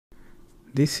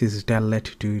This is Dell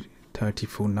Latitude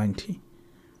 3490,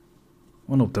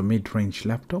 one of the mid-range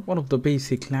laptop, one of the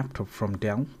basic laptop from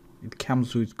Dell. It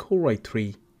comes with Core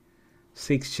i3,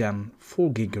 6th Gen,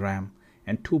 4GB RAM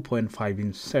and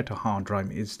 2.5-inch SATA hard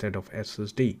drive instead of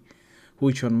SSD,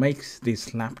 which one makes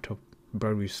this laptop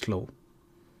very slow.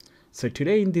 So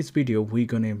today in this video we're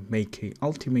gonna make a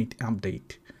ultimate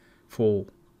update for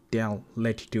Dell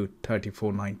Latitude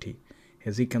 3490.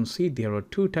 As you can see, there are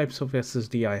two types of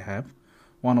SSD I have.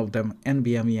 One of them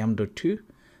NVMe M.2,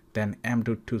 then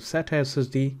M.2 SATA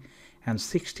SSD, and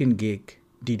 16GB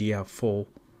DDR4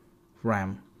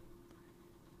 RAM,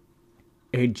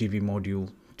 8GB module,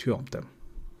 two of them.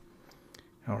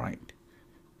 Alright,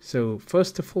 so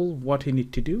first of all, what you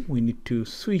need to do, we need to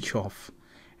switch off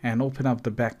and open up the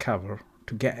back cover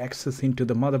to get access into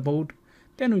the motherboard.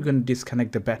 Then we're going to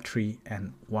disconnect the battery,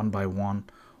 and one by one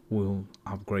we'll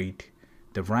upgrade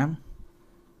the RAM,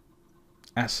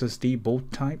 SSD, both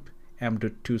type,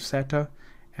 M.2 SATA,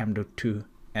 M.2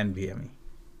 NVMe.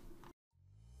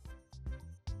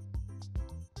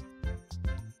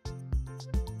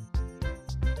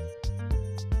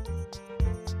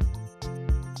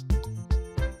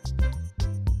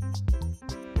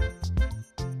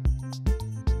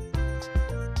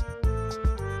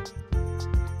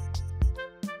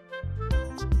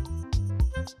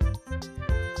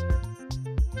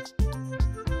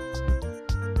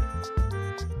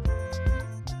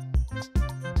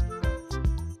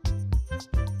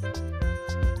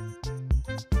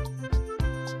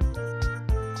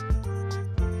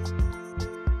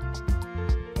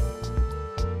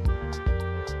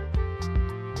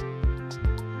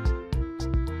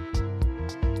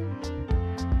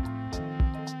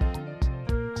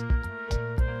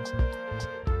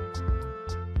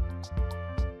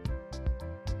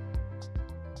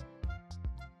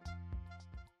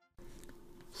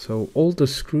 So all the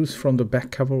screws from the back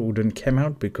cover wouldn't come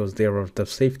out because there are the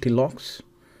safety locks,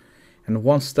 and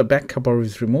once the back cover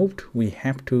is removed we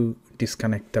have to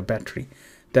disconnect the battery.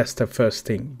 That's the first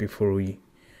thing before we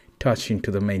touch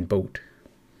into the main board.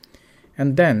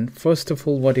 And then first of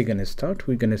all, what we're going to start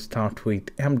with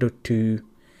M.2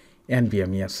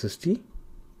 NVMe SSD,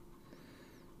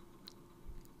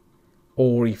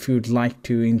 or if you'd like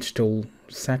to install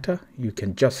SATA, you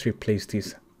can just replace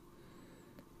this,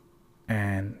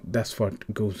 and that's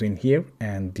what goes in here.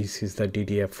 And this is the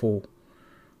DDR4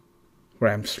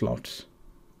 RAM slots.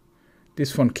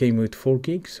 This one came with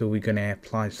 4GB, so we're gonna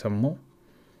apply some more.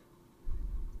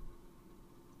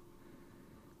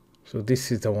 So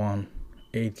this is the one,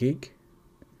 8GB.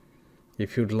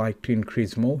 If you'd like to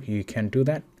increase more, you can do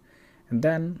that. And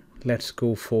then let's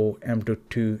go for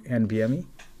M.2 NVMe.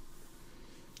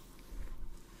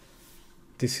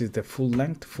 This is the full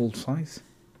length, full size.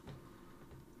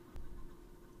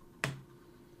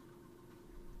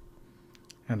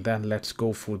 And then let's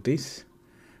go for this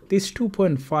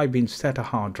 2.5-inch SATA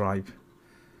hard drive,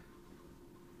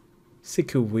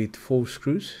 secure with 4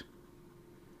 screws.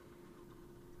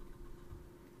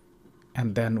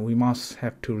 And then we must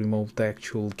have to remove the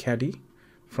actual caddy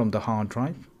from the hard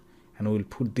drive, and we'll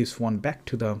put this one back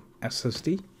to the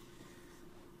SSD.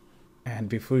 And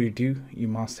before you do, you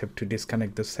must have to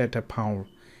disconnect the SATA power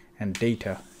and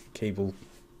data cable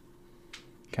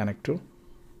connector.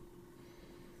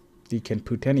 You can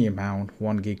put any amount,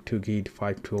 1GB, 2GB,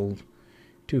 512,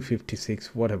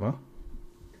 256, whatever.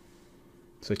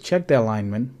 So check the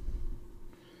alignment,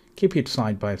 keep it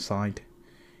side by side,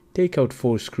 take out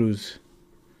 4 screws,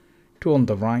 2 on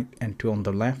the right and 2 on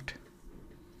the left.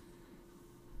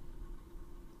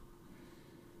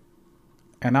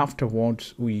 And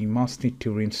afterwards we must need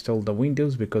to reinstall the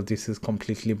Windows because this is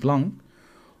completely blank.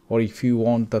 Or if you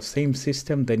want the same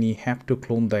system, then you have to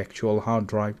clone the actual hard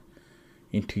drive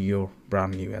into your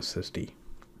brand new SSD.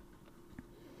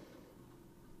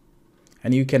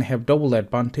 And you can have double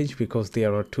advantage because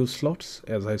there are 2 slots.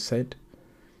 As I said,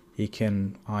 you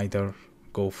can either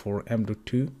go for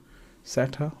M.2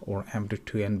 SATA or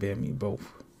M.2 NVMe,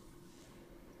 both.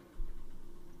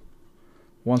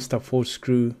 Once the 4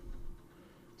 screw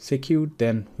secured,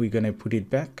 then we're gonna put it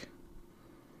back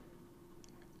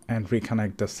and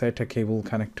reconnect the SATA cable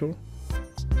connector.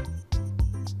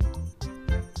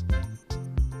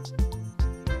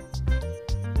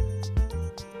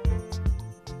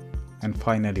 And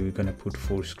finally we're going to put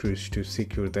 4 screws to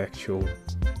secure the actual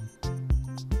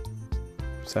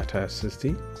SATA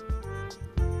SSD.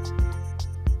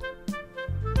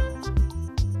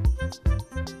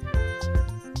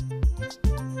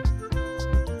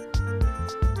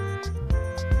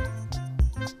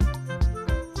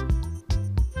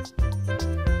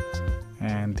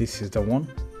 And this is the one,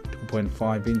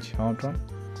 2.5-inch hard drive.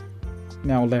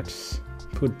 Now let's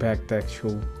put back the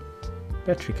actual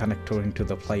battery connector into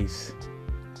the place,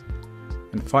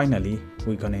 and finally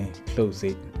we're gonna close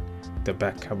it, the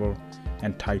back cover,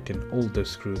 and tighten all the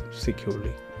screws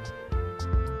securely.